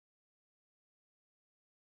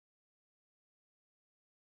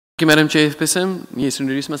Thank you, Madam Chairperson. Yes, to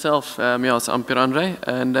introduce myself, yes, I'm Pierre-André,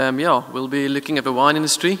 and we'll be looking at the wine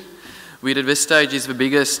industry, which at this stage is the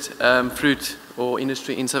biggest fruit or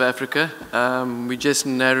industry in South Africa. We're just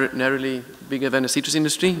narrowly bigger than the citrus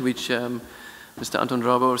industry, which Mr. Anton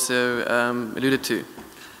Rabie also alluded to.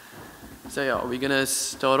 So we're going to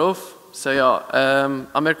start off. So I'm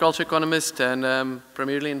an agriculture economist and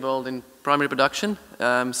primarily involved in primary production.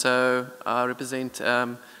 So I represent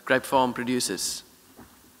grape farm producers.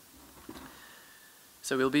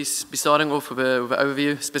 So we'll be starting off with an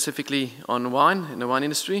overview specifically on wine and the wine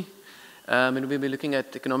industry. And we'll be looking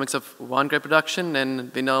at economics of wine grape production,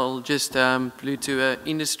 and then I'll just allude to an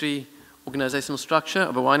industry organizational structure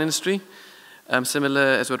of a wine industry, similar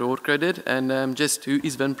as what Roorkro did, and just who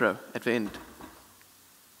is Vinpro at the end.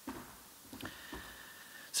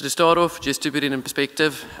 So to start off, just to put it in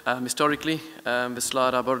perspective, historically, the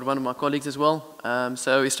slide I borrowed one of my colleagues as well.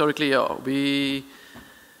 So historically,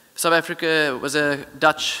 South Africa was a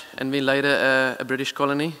Dutch and then later a British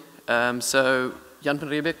colony. So Jan van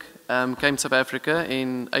Riebeeck came to South Africa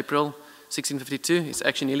in April 1652. It's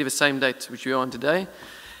actually nearly the same date which we are on today.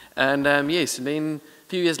 And yes, then a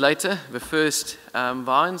few years later, the first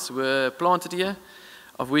vines were planted here,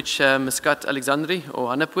 of which Muscat Alexandri or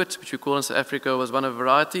Hanepoort, which we call in South Africa, was one of the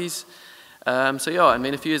varieties. And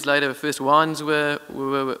then a few years later, the first wines were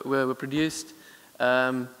produced.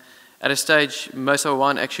 At a stage, most of our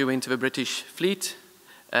wine actually went to the British fleet,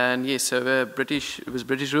 and yes, so it was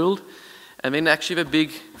British ruled. And then actually the big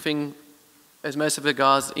thing, as most of the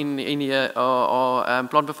guys in here are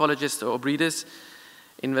plant pathologists or breeders,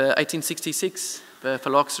 in the 1866, the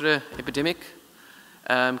phylloxera epidemic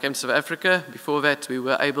came to South Africa. Before that, we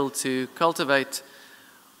were able to cultivate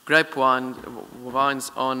grape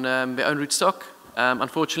wines on their own rootstock.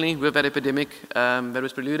 Unfortunately, with that epidemic, that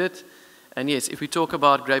was polluted. And yes, if we talk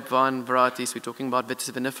about grapevine varieties, we're talking about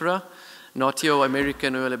Vitis vinifera, not your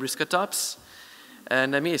American or Labrusca types.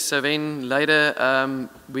 And yes, so then later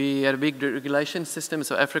we had a big regulation system in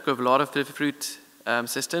South Africa with a lot of fruit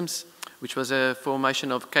systems, which was a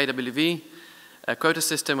formation of KWV, a quota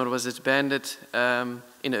system that was disbanded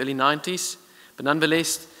in the early 90s. But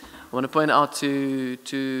nonetheless, I want to point out to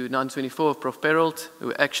 1924 of Prof. Perrault,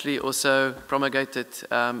 who actually also promulgated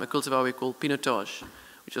a cultivar we call Pinotage,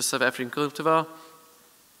 which was South African cultivar.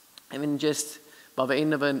 And then just by the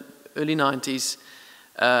end of the early 90s,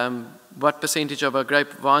 what percentage of our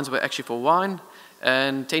grape vines were actually for wine,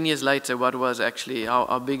 and 10 years later, what was actually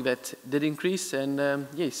how big that did increase. And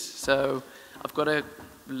yes, so I've got a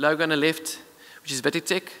logo on the left, which is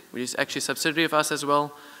Vititech, which is actually a subsidiary of us as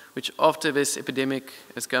well, which after this epidemic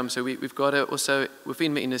has come, so we've got also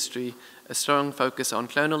within the industry a strong focus on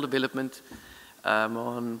clonal development,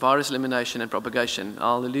 on virus elimination and propagation.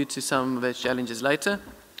 I'll allude to some of those challenges later,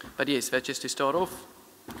 but yes, that's just to start off.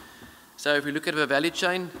 So if we look at the value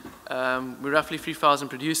chain, we're roughly 3,000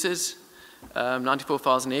 producers,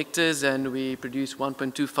 94,000 hectares, and we produce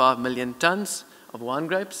 1.25 million tons of wine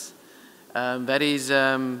grapes. That is,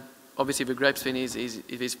 obviously the grapes then is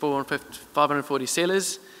 540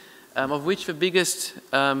 sellers, of which the biggest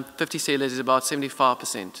 50 sellers is about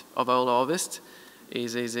 75% of our harvest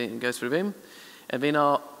goes through them. And then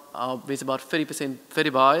there's about 30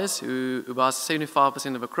 buyers who buy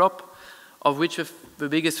 75% of the crop, of which the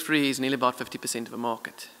biggest three is nearly about 50% of the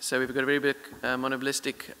market. So we've got a very big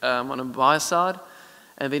monopolistic on the buyer side,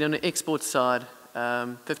 and then on the export side,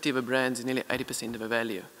 50 of the brands is nearly 80% of the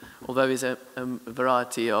value, although there's a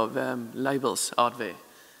variety of labels out there.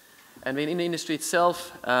 And then in the industry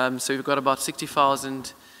itself, so we've got about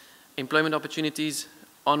 60,000 employment opportunities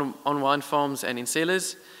on wine farms and in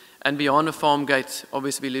cellars. And beyond the farm gate,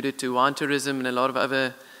 obviously we alluded to wine tourism and a lot of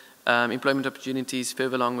other employment opportunities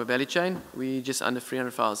further along the value chain. We're just under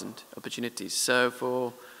 300,000 opportunities. So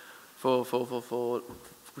for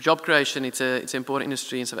job creation, it's an important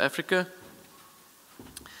industry in South Africa.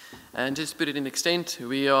 And just to put it in extent,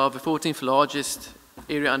 we are the 14th largest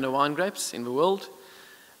area under wine grapes in the world.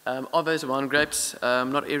 Of those wine grapes,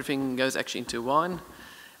 not everything goes actually into wine.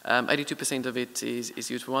 82% of it is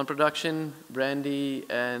used for wine production. Brandy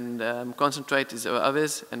and concentrate is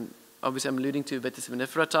others, and obviously I'm alluding to Vitis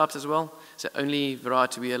vinifera types as well. It's the only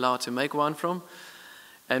variety we are allowed to make wine from.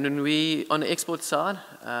 And when we, on the export side,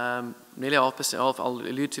 nearly half, I'll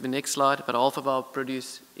allude to the next slide, but half of our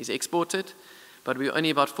produce is exported, but we're only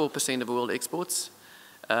about 4% of world exports.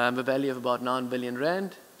 The value of about 9 billion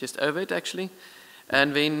rand, just over it actually.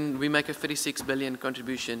 And then we make a 36 billion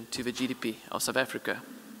contribution to the GDP of South Africa.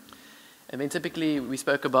 And then typically we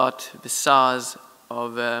spoke about the size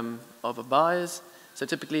of our buyers. So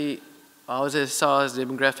typically, ours is the size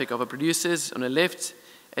demographic of our producers on the left.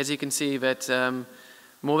 As you can see that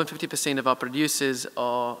more than 50% of our producers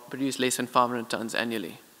produce less than 500 tons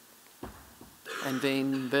annually. And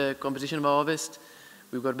then the composition of our harvest,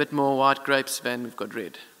 we've got a bit more white grapes than we've got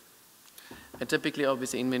red. And typically,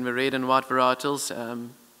 obviously, in the red and white varietals,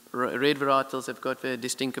 red varietals have got the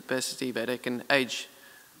distinct capacity that they can age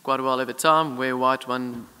quite well over time, where white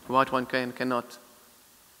one cannot.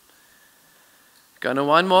 Go on a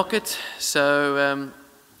wine market, so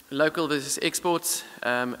local versus exports.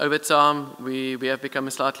 Over time, we have become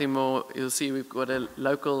a slightly more, you'll see we've got a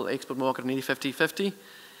local export market nearly 50-50.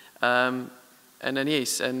 And then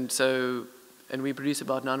yes, and we produce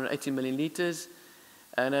about 980 million litres,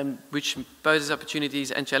 and which poses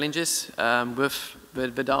opportunities and challenges with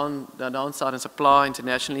the downside in supply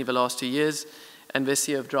internationally the last 2 years, and this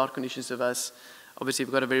year of drought conditions of us. Obviously,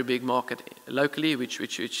 we've got a very big market locally, which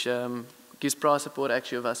gives price support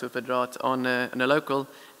actually of us with a drought on a local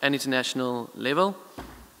and international level.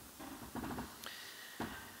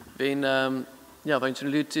 Then, I'm going to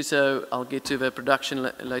allude to, so I'll get to the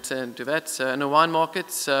production later into that. So in the wine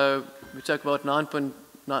market, so we talk about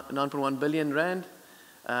 9.1 billion rand,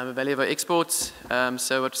 the value of our exports.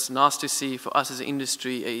 So what's nice to see for us as an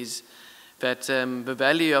industry is that the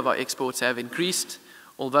value of our exports have increased,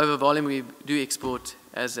 although the volume we do export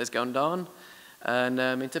has gone down.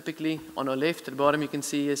 And typically, on our left at the bottom, you can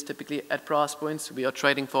see is typically at price points we are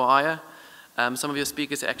trading for higher. Some of your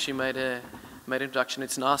speakers actually made an introduction.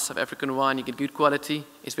 It's nice, South African wine, you get good quality,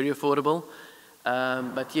 it's very affordable.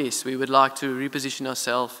 But yes, we would like to reposition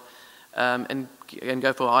ourselves and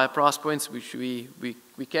go for higher price points, which we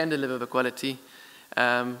can deliver the quality.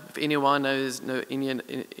 If anyone knows,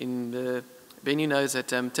 in the venue knows that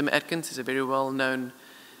Tim Atkins is a very well-known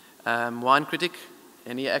wine critic.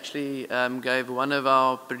 And he actually gave one of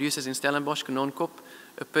our producers in Stellenbosch, Kanonkop,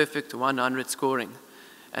 a perfect 100 scoring.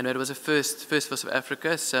 And that was a first for South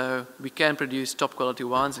Africa, so we can produce top quality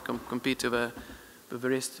wines that compete to the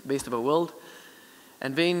best of the world.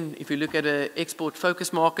 And then if you look at export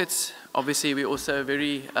focused markets, obviously we're also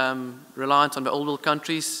very reliant on the old world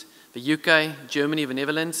countries, the UK, Germany, the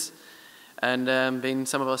Netherlands. And then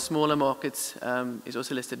some of our smaller markets is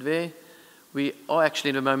also listed there. We are actually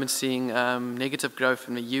at the moment seeing negative growth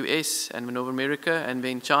in the US and North America and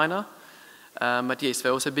then China. But yes,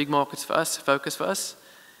 they're also big markets for us, focus for us.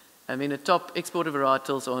 And then the top exported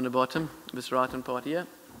varietals are on the bottom, this right-hand part here.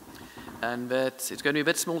 And that it's going to be a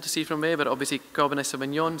bit small to see from there, but obviously Cabernet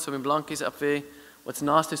Sauvignon, Sauvignon Blanc is up there. What's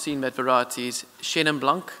nice to see in that variety is Chenin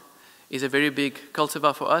Blanc is a very big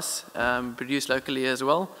cultivar for us, produced locally as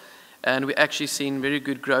well. And we're actually seeing very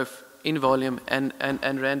good growth in volume and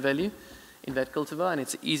rand value in that cultivar, and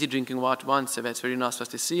it's easy drinking white wine, so that's very nice for us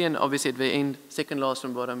to see. And obviously at the end, second last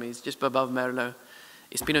from bottom is just above Merlot,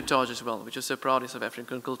 is Pinotage as well, which is so proud of South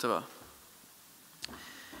African cultivar.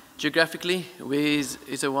 Geographically, where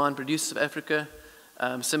is a wine produced in South Africa?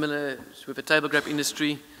 Similar with the table grape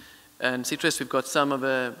industry and citrus, we've got some of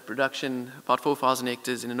the production, about 4,000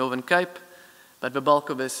 hectares in the Northern Cape, but the bulk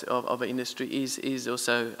of this of the industry is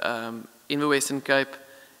also in the Western Cape,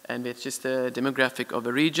 and it's just the demographic of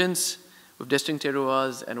the regions, with distinct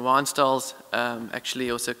terroirs and wine styles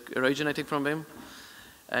actually also originating from them.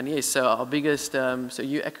 And yes, so our biggest, so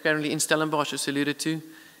you are currently in Stellenbosch, as alluded to,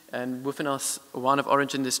 and within our wine of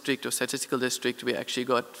origin district or statistical district, we actually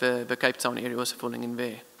got the Cape Town area also falling in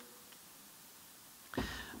there.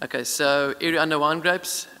 Okay, so area under wine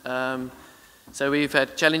grapes. So we've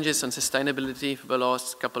had challenges on sustainability for the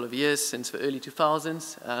last couple of years, since the early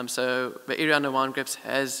 2000s. So the area under wine grapes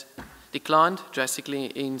has declined drastically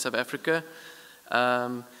in South Africa.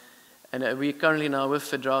 And we're currently now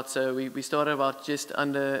with the drought, so we started about just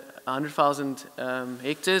under 100,000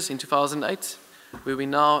 hectares in 2008, where we're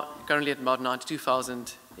now currently at about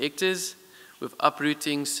 92,000 hectares, with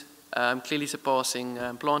uprootings clearly surpassing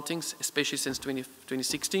plantings, especially since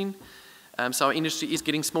 2016. So our industry is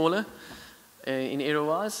getting smaller in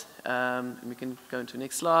area-wise. We can go into the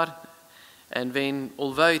next slide. And then,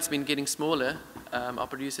 although it's been getting smaller, our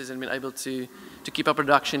producers have been able to keep our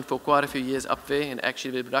production for quite a few years up there, and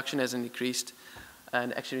actually the production hasn't decreased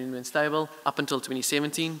and actually remained stable up until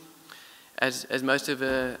 2017. As most of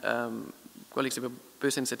the colleagues of the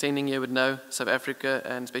persons attending here would know, South Africa,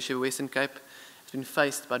 and especially the Western Cape, has been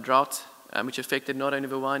faced by drought, which affected not only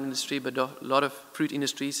the wine industry, but a lot of fruit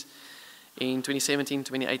industries in 2017,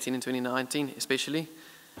 2018, and 2019 especially.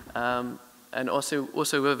 And also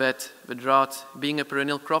with that, the drought being a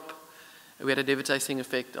perennial crop, we had a devastating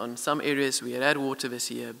effect on some areas. We had water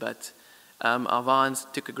this year, but our vines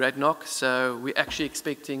took a great knock. So we're actually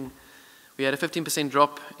expecting, we had a 15%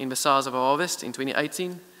 drop in the size of our harvest in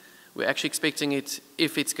 2018. We're actually expecting it,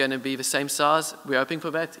 if it's going to be the same size, we're hoping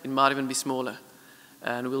for that, it might even be smaller.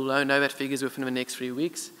 and we'll know that figures within the next 3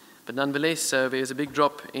 weeks. But nonetheless, so there's a big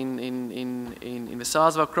drop in the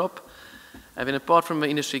size of our crop. And then apart from the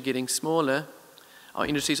industry getting smaller, our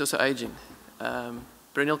industry is also aging.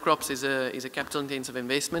 Perennial crops is a capital-intensive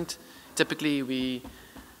investment. Typically, we're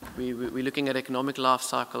looking at economic life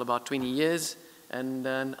cycle about 20 years, and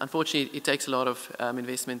unfortunately, it takes a lot of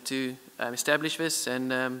investment to establish this.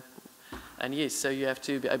 And yes, so you have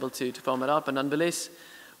to be able to farm it out. But nonetheless,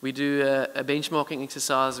 we do a benchmarking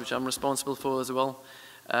exercise, which I'm responsible for as well,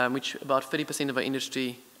 which about 30% of our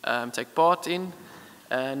industry take part in.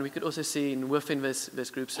 And we could also see within this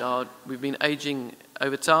groups, we've been aging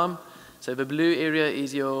over time. So the blue area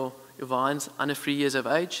is your vines under 3 years of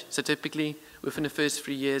age. So typically, within the first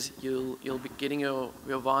 3 years, you'll be getting your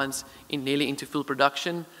vines nearly into full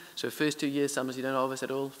production. So first 2 years, sometimes you don't harvest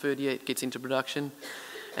at all. Third year, it gets into production.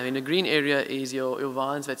 And then the green area is your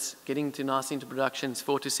vines that's getting to nicely into production. It's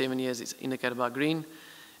 4 to 7 years. It's indicated by green.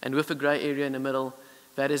 And with the grey area in the middle,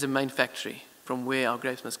 that is a main factory from where our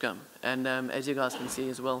grapes must come. And as you guys can see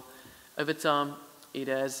as well, over time, it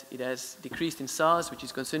has decreased in size, which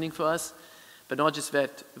is concerning for us. But not just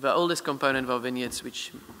that, the oldest component of our vineyards,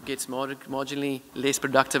 which gets marginally less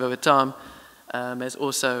productive over time, has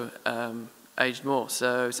also aged more.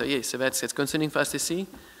 So yes, so that's concerning for us to see.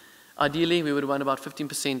 Ideally, we would want about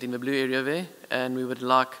 15% in the blue area there, and we would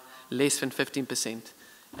like less than 15%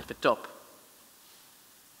 at the top.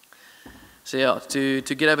 So yeah, to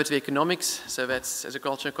get over to the economics, so that's, as a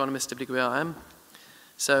culture economist, typically where I am.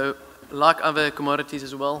 So like other commodities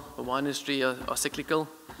as well, the wine industry are cyclical.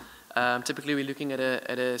 Typically we're looking at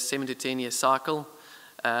a 7 to 10 year cycle.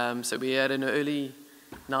 So we had in the early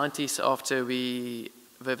 90s, after the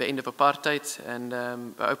end of apartheid and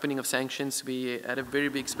the opening of sanctions, we had a very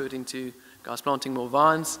big spurt into guys planting more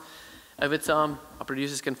vines. Over time, our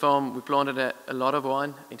producers can farm. We planted a lot of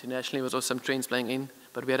wine. Internationally, there was also some trends playing in.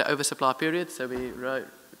 But we had an oversupply period, so we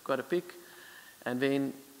got a peak. And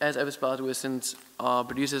then, as oversupply worsens, our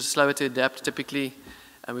producers are slower to adapt typically.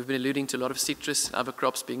 And we've been alluding to a lot of citrus and other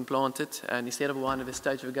crops being planted, and instead of wine at this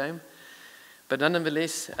stage of the game. But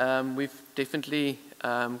nonetheless, we've definitely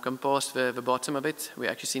come past the bottom of it. We've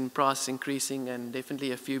actually seen prices increasing and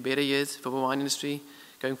definitely a few better years for the wine industry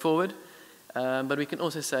going forward. But we can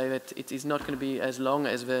also say that it is not going to be as long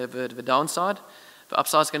as the downside. The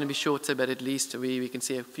upside is going to be shorter, but at least we can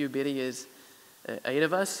see a few better years ahead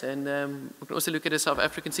of us. And we can also look at the South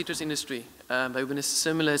African citrus industry. They were in a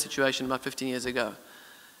similar situation about 15 years ago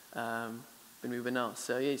when we were now.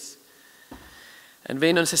 So yes. And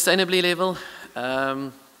then on a sustainability level,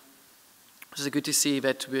 it's good to see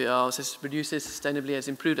that our producers sustainably has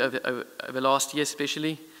improved over the last year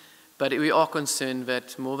especially. But we are concerned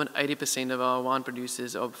that more than 80% of our wine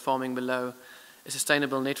producers are farming below a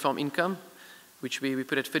sustainable net farm income, which we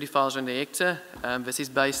put at 30,000 a hectare. This is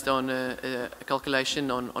based on a calculation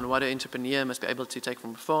on what an entrepreneur must be able to take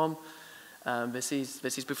from a farm. This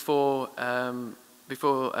is before that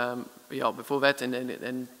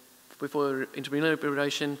and before entrepreneurial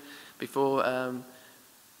preparation, before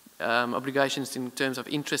obligations in terms of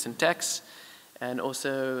interest and tax, and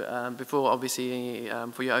also before obviously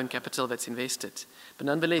for your own capital that's invested. But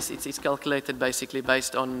nonetheless, it's calculated basically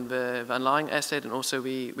based on the underlying asset, and also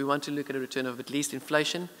we want to look at a return of at least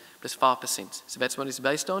inflation plus 5%. So that's what it's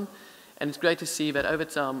based on. And it's great to see that over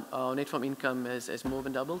time our net farm income has more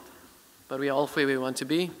than doubled, but we are halfway where we want to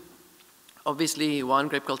be. Obviously, wine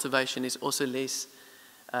grape cultivation is also less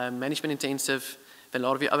management intensive than a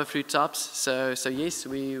lot of the other fruit types. So yes,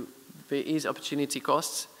 there is opportunity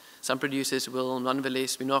costs. Some producers will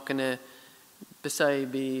nonetheless, we're not going to per se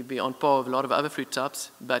be on par with a lot of other fruit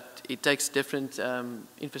types, but it takes different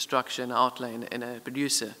infrastructure and outlay and a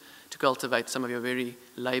producer to cultivate some of your very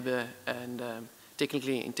labor and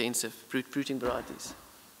technically intensive fruiting varieties.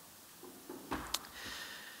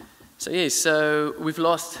 So yes, so we've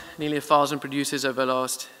lost nearly 1,000 producers over the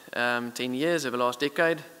last 10 years, over the last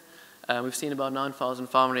decade. We've seen about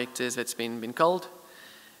 9,500 hectares that's been culled.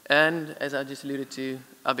 And as I just alluded to,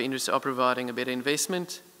 other industries are providing a better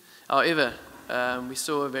investment. However, we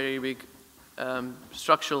saw a very big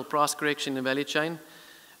structural price correction in the value chain,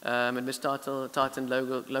 and this tightened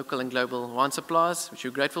local and global wine supplies, which we're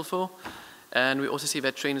grateful for. And we also see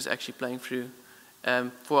that trend is actually playing through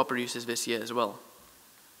for our producers this year as well.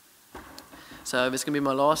 So this is going to be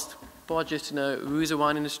my last part, just to know who is the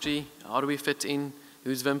wine industry, how do we fit in,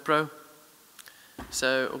 who's Vinpro.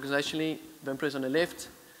 So organizationally, Vinpro is on the left,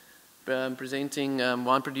 presenting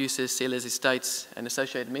wine producers, sellers, estates, and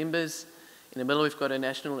associated members. In the middle, we've got a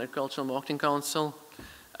National Agricultural Marketing Council,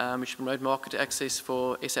 which promote market access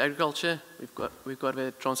for SA agriculture. We've got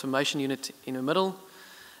a transformation unit in the middle.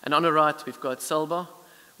 And on the right, we've got Selba,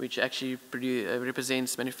 which actually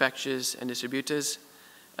represents manufacturers and distributors,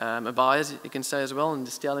 buyers, you can say as well, and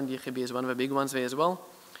the Stel and DGB is one of the big ones there as well.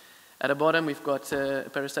 At the bottom, we've got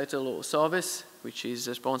Parastatal or Service, which is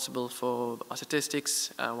responsible for our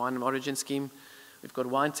statistics, wine origin scheme. We've got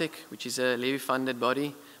WineTech, which is a levy-funded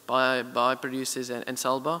body by producers and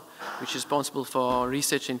Selba, which is responsible for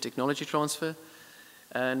research and technology transfer.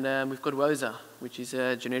 And we've got WOSA, which is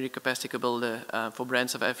a generic capacity builder for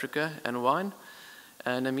brands of Africa and wine.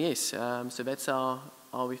 And yes, so that's how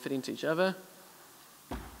we fit into each other.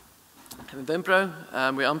 And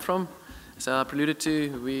Vinpro, where I'm from, so I alluded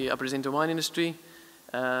to, I represent the wine industry.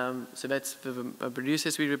 So that's the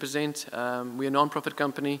producers we represent. We're a non-profit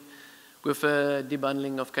company with a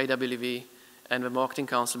debundling of KWV and the Marketing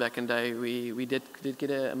Council back in the day. We did get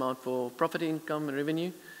an amount for profit income and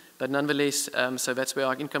revenue, but nonetheless, so that's where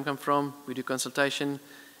our income comes from. We do consultation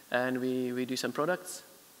and we do some products.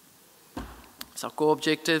 So our core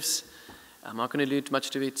objectives, I'm not going to allude much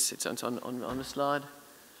to it, it's on the slide.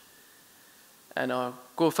 And our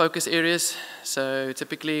core focus areas, so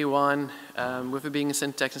typically one, with it being a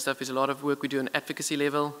syntax and stuff, there's a lot of work we do on advocacy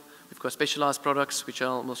level. We've got specialized products, which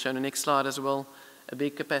we'll show in the next slide as well. A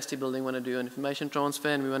big capacity building we want to do on information transfer,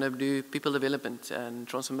 and we want to do people development and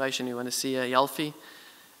transformation. We want to see a healthy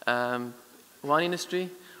wine industry,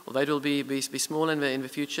 although it will be small in the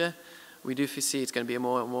future. We do foresee it's going to be a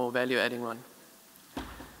more value-adding one.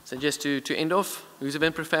 So just to end off, who's the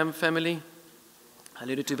Vinpro family? I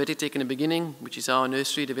alluded to Vetitech in the beginning, which is our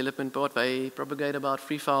nursery development part. They propagate about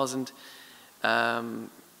 3,000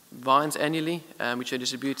 vines annually, which they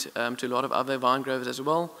distribute to a lot of other vine growers as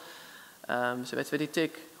well. So that's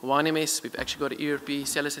Vetitech. WineMS, we've actually got an ERP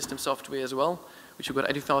seller system software as well, which we've got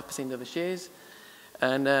 85% of the shares.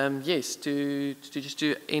 And yes, just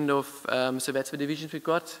to end off, so that's the divisions we've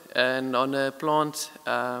got. And on the plant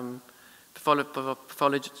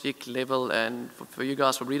pathologic level, and for you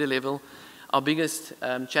guys, for breeder level, our biggest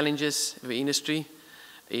challenges in the industry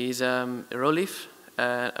is raw leaf,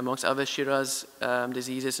 amongst other Shiraz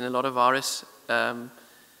diseases and a lot of virus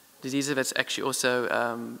diseases that's actually also,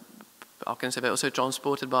 I can say they're also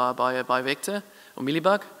transported by vector or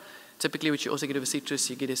mealybug. Typically, which you also get with citrus,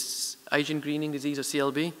 you get this Asian greening disease or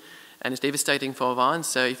CLB, and it's devastating for vines.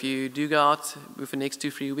 So if you do go out with the next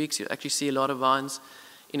 2-3 weeks, you'll actually see a lot of vines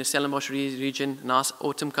in the Stellenbosch region, nice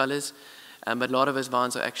autumn colors. But a lot of those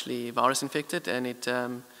vines are actually virus infected, and it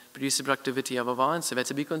reduces the productivity of our vines, so that's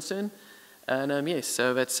a big concern. And yes,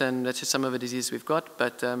 so that's just some of the diseases we've got,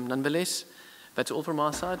 but nonetheless, that's all from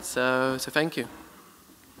our side, so thank you.